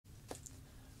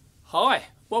Hi,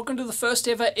 welcome to the first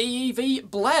ever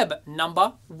EEVblab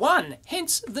number 1.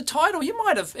 Hence the title. You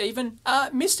might have even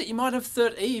missed it. You might have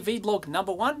thought EEVblog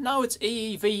number 1. No, it's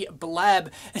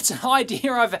EEVblab. It's an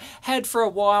idea I've had for a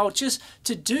while just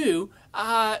to do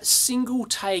single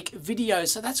take videos.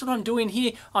 So that's what I'm doing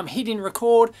here. I'm hitting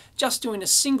record, just doing a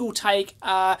single take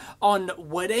on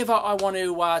whatever I want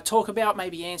to talk about,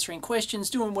 maybe answering questions,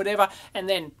 doing whatever, and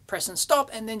then pressing stop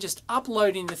and then just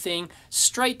uploading the thing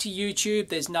straight to YouTube.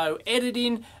 There's no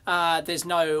editing, there's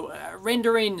no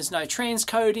rendering, there's no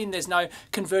transcoding, there's no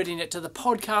converting it to the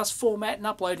podcast format and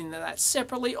uploading that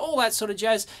separately, all that sort of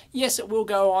jazz. Yes, it will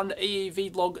go on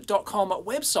eevblog.com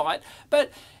website, but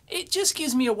it just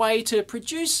gives me a way to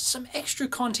produce some extra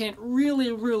content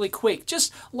really quick,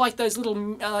 just like those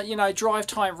little drive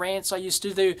time rants I used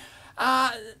to do.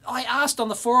 I asked on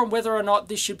the forum whether or not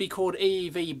this should be called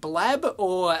EEVblab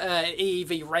or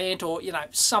EEV rant or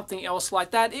something else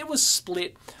like that. It was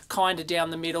split kind of down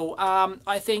the middle.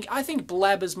 I think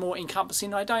blab is more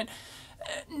encompassing. I don't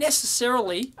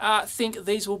necessarily think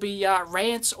these will be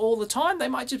rants all the time. They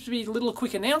might just be little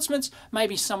quick announcements.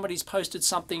 Maybe somebody's posted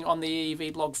something on the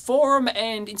EEVblog forum,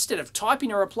 and instead of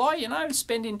typing a reply,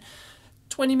 spending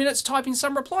 20 minutes typing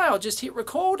some reply, I'll just hit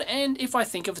record, and if I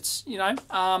think of it's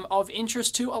of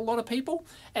interest to a lot of people,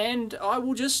 and I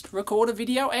will just record a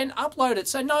video and upload it.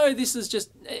 So no, this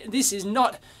is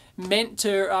not meant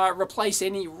to replace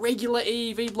any regular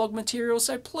EEVblog material,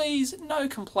 so please, no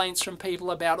complaints from people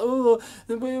about, oh,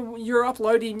 you're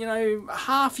uploading,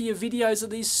 half your videos of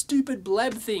these stupid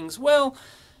blab things. Well,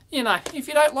 if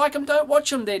you don't like them, don't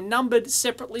watch them. They're numbered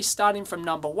separately, starting from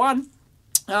number 1.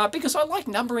 Because I like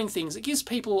numbering things. It gives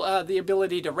people the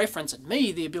ability to reference, and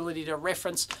me the ability to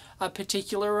reference a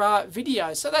particular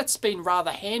video. So that's been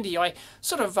rather handy. I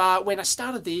sort of, when I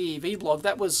started the EEVblog,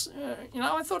 that was,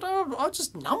 I thought, oh, I'll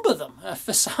just number them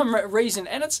for some reason.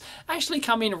 And it's actually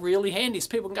come in really handy. So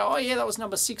people can go, oh yeah, that was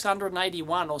number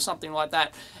 681 or something like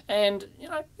that. And,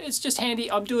 it's just handy.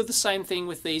 I'm doing the same thing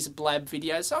with these blab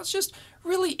videos. So it's just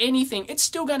really anything. It's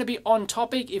still going to be on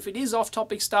topic. If it is off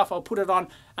topic stuff, I'll put it on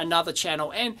another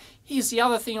channel. And here's the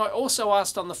other thing. I also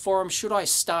asked on the forum, should I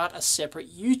start a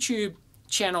separate YouTube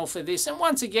channel for this? And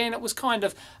once again, it was kind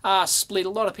of split. A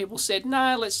lot of people said,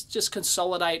 no, let's just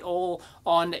consolidate all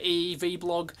on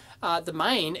EEVblog, the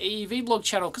main EEVblog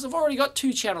channel, because I've already got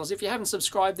 2 channels. If you haven't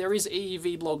subscribed, there is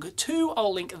EEVblog 2.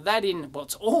 I'll link that in. Well,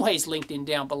 it's always linked in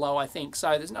down below, I think,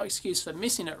 so there's no excuse for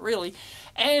missing it, really.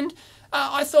 And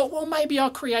I thought, well, maybe I'll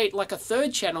create like a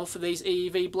 3rd channel for these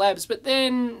EEVblabs, but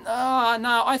then,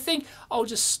 no, I think I'll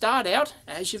just start out.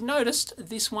 As you've noticed,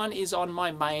 this one is on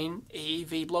my main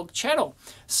EEVblog channel.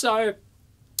 So,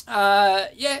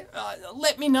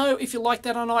 let me know if you like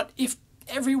that or not. If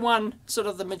everyone, sort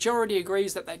of the majority,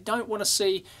 agrees that they don't want to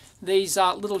see these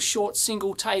little short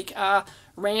single take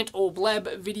rant or blab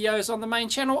videos on the main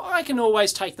channel, I can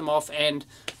always take them off and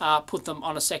put them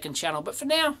on a 2nd channel. But for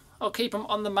now, I'll keep them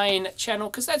on the main channel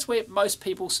because that's where most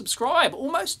people subscribe.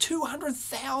 Almost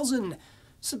 200,000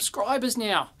 subscribers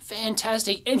now.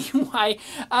 Fantastic. Anyway,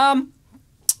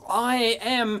 I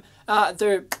am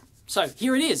so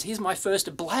here it is. Here's my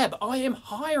first blab. I am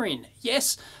hiring.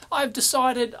 Yes, I've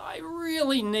decided I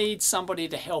really need somebody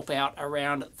to help out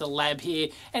around the lab here.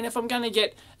 And if I'm going to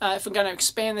get, if I'm going to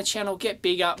expand the channel, get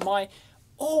bigger,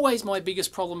 always my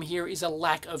biggest problem here is a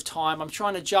lack of time. I'm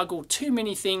trying to juggle too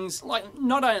many things,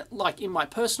 not only in my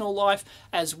personal life,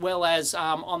 as well as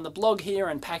on the blog here,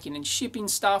 and packing and shipping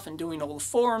stuff, and doing all the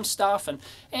forum stuff, and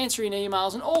answering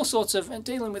emails, and all sorts of, and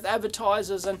dealing with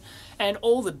advertisers, and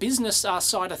all the business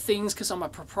side of things, because I'm a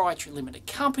proprietary limited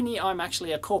company. I'm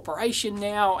actually a corporation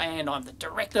now, and I'm the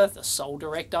director, the sole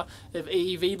director of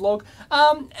EEVblog.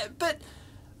 But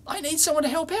I need someone to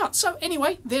help out. So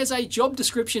anyway, there's a job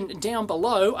description down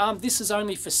below. This is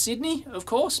only for Sydney, of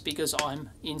course, because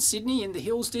I'm in Sydney in the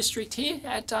Hills District here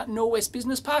at Norwest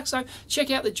Business Park. So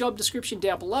check out the job description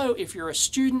down below. If you're a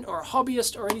student or a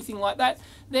hobbyist or anything like that,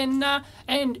 then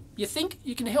and you think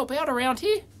you can help out around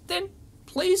here, then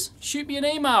please shoot me an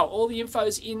email. All the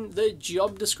info's in the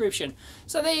job description.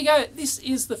 So there you go. This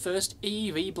is the first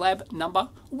EEVblab number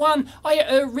 1.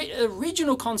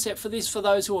 Original concept for this, for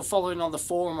those who are following on the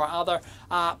forum or other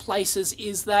places,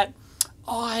 is that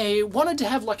I wanted to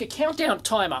have like a countdown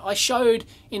timer. I showed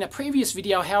in a previous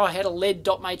video how I had a LED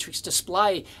dot matrix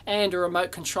display and a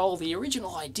remote control. The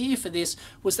original idea for this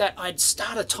was that I'd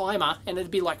start a timer and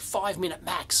it'd be like 5-minute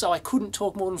max, so I couldn't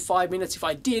talk more than 5 minutes. If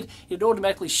I did, it'd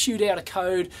automatically shoot out a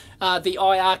code, the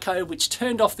IR code, which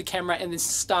turned off the camera and then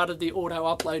started the auto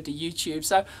upload to YouTube.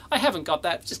 So I haven't got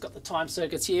that, just got the time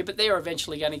circuits here, but they're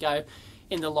eventually going to go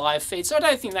in the live feed. So I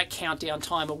don't think that countdown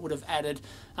timer would have added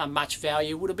much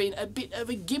value. It would have been a bit of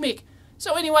a gimmick.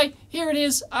 So anyway, here it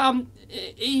is,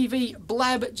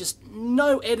 EEVblab, just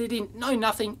no editing, no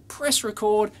nothing, press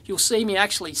record. You'll see me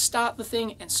actually start the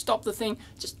thing and stop the thing,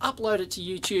 just upload it to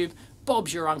YouTube.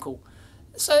 Bob's your uncle.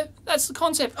 So that's the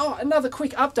concept. Oh, another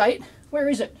quick update. Where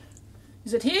is it?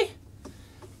 Is it here?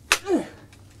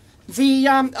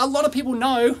 A lot of people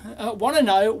want to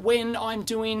know when I'm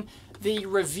doing the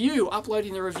review,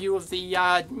 uploading the review of the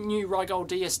new Rygold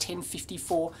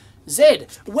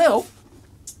DS1054Z. Well,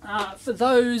 for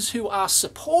those who are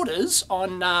supporters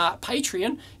on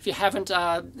Patreon, if you haven't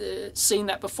seen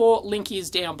that before, link is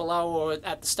down below, or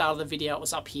at the start of the video. It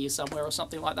was up here somewhere or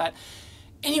something like that.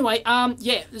 Anyway,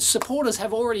 yeah, the supporters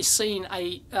have already seen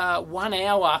a 1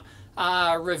 hour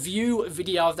review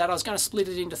video of that. I was going to split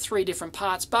it into 3 different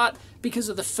parts, but because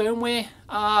of the firmware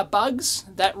bugs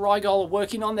that Rygold are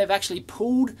working on, they've actually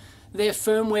pulled their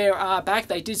firmware back.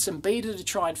 They did some beta to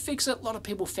try and fix it. A lot of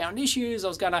people found issues. I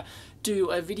was going to do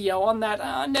a video on that.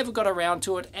 I never got around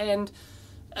to it, and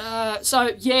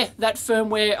so yeah, that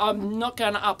firmware, I'm not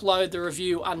going to upload the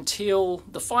review until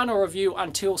the final review,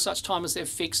 until such time as they've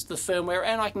fixed the firmware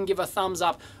and I can give a thumbs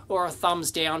up or a thumbs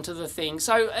down to the thing.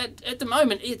 So at the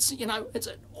moment, it's, you know, it's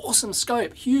an awesome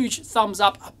scope, huge thumbs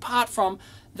up, apart from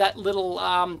that little,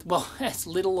 well, it's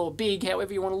little or big,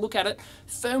 however you want to look at it,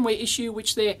 firmware issue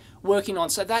which they're working on.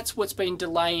 So that's what's been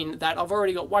delaying that. I've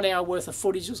already got 1 hour worth of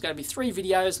footage. There's going to be 3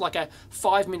 videos, like a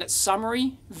 5-minute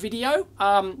summary video,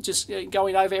 just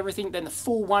going over everything, then the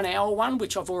full 1 hour one,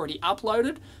 which I've already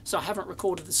uploaded. So I haven't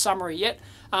recorded the summary yet,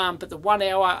 but the 1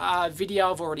 hour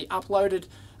video I've already uploaded.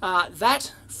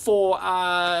 That for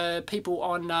people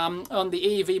on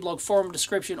the EEVblog forum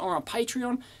description or on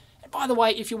Patreon. By the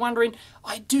way, if you're wondering,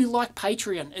 I do like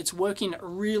Patreon. It's working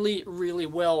really, really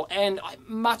well, and I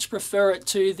much prefer it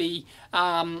to the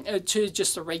to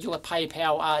just the regular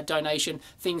PayPal donation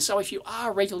thing. So if you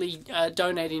are regularly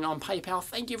donating on PayPal,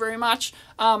 thank you very much.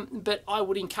 But I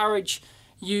would encourage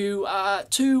you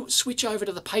to switch over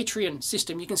to the Patreon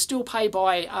system. You can still pay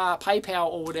by PayPal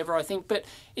or whatever, I think, but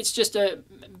it's just a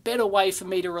better way for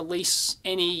me to release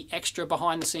any extra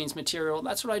behind-the-scenes material.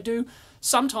 That's what I do.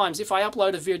 Sometimes if I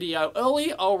upload a video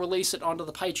early, I'll release it onto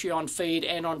the Patreon feed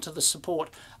and onto the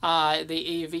support, the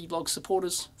EEVblog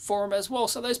supporters forum as well.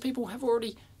 So those people have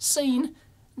already seen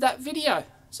that video.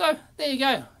 So there you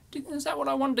go. Is that what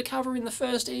I wanted to cover in the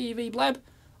first EEVblab?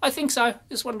 I think so.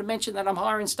 Just wanted to mention that I'm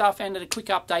hiring stuff and a quick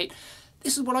update.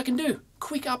 This is what I can do.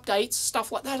 Quick updates,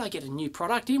 stuff like that. I get a new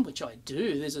product in, which I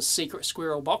do. There's a secret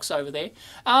squirrel box over there.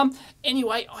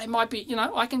 Anyway, I might be, you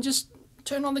know, I can just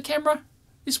turn on the camera.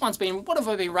 This one's been, what have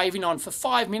I been raving on for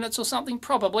 5 minutes or something?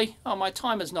 Probably. Oh, my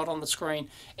timer's not on the screen.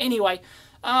 Anyway,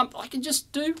 I can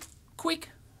just do quick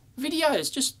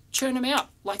videos. Just churn them out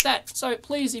like that. So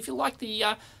please, if you like the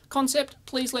concept,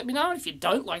 please let me know. If you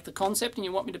don't like the concept and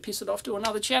you want me to piss it off to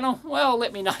another channel, well,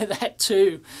 let me know that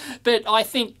too. But I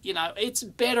think, you know, it's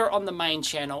better on the main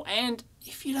channel. And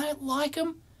if you don't like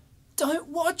them, don't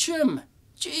watch them.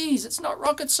 Geez, it's not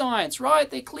rocket science, right?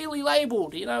 They're clearly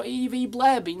labeled, you know,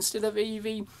 EEVblab instead of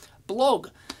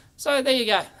EEVblog. So there you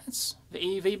go. It's the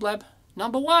EEVblab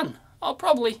number 1. I'll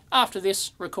probably, after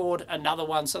this, record another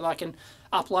one so that I can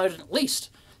upload it, at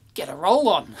least get a roll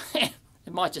on.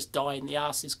 It might just die in the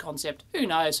arse, this concept. Who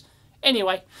knows?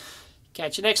 Anyway,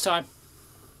 catch you next time.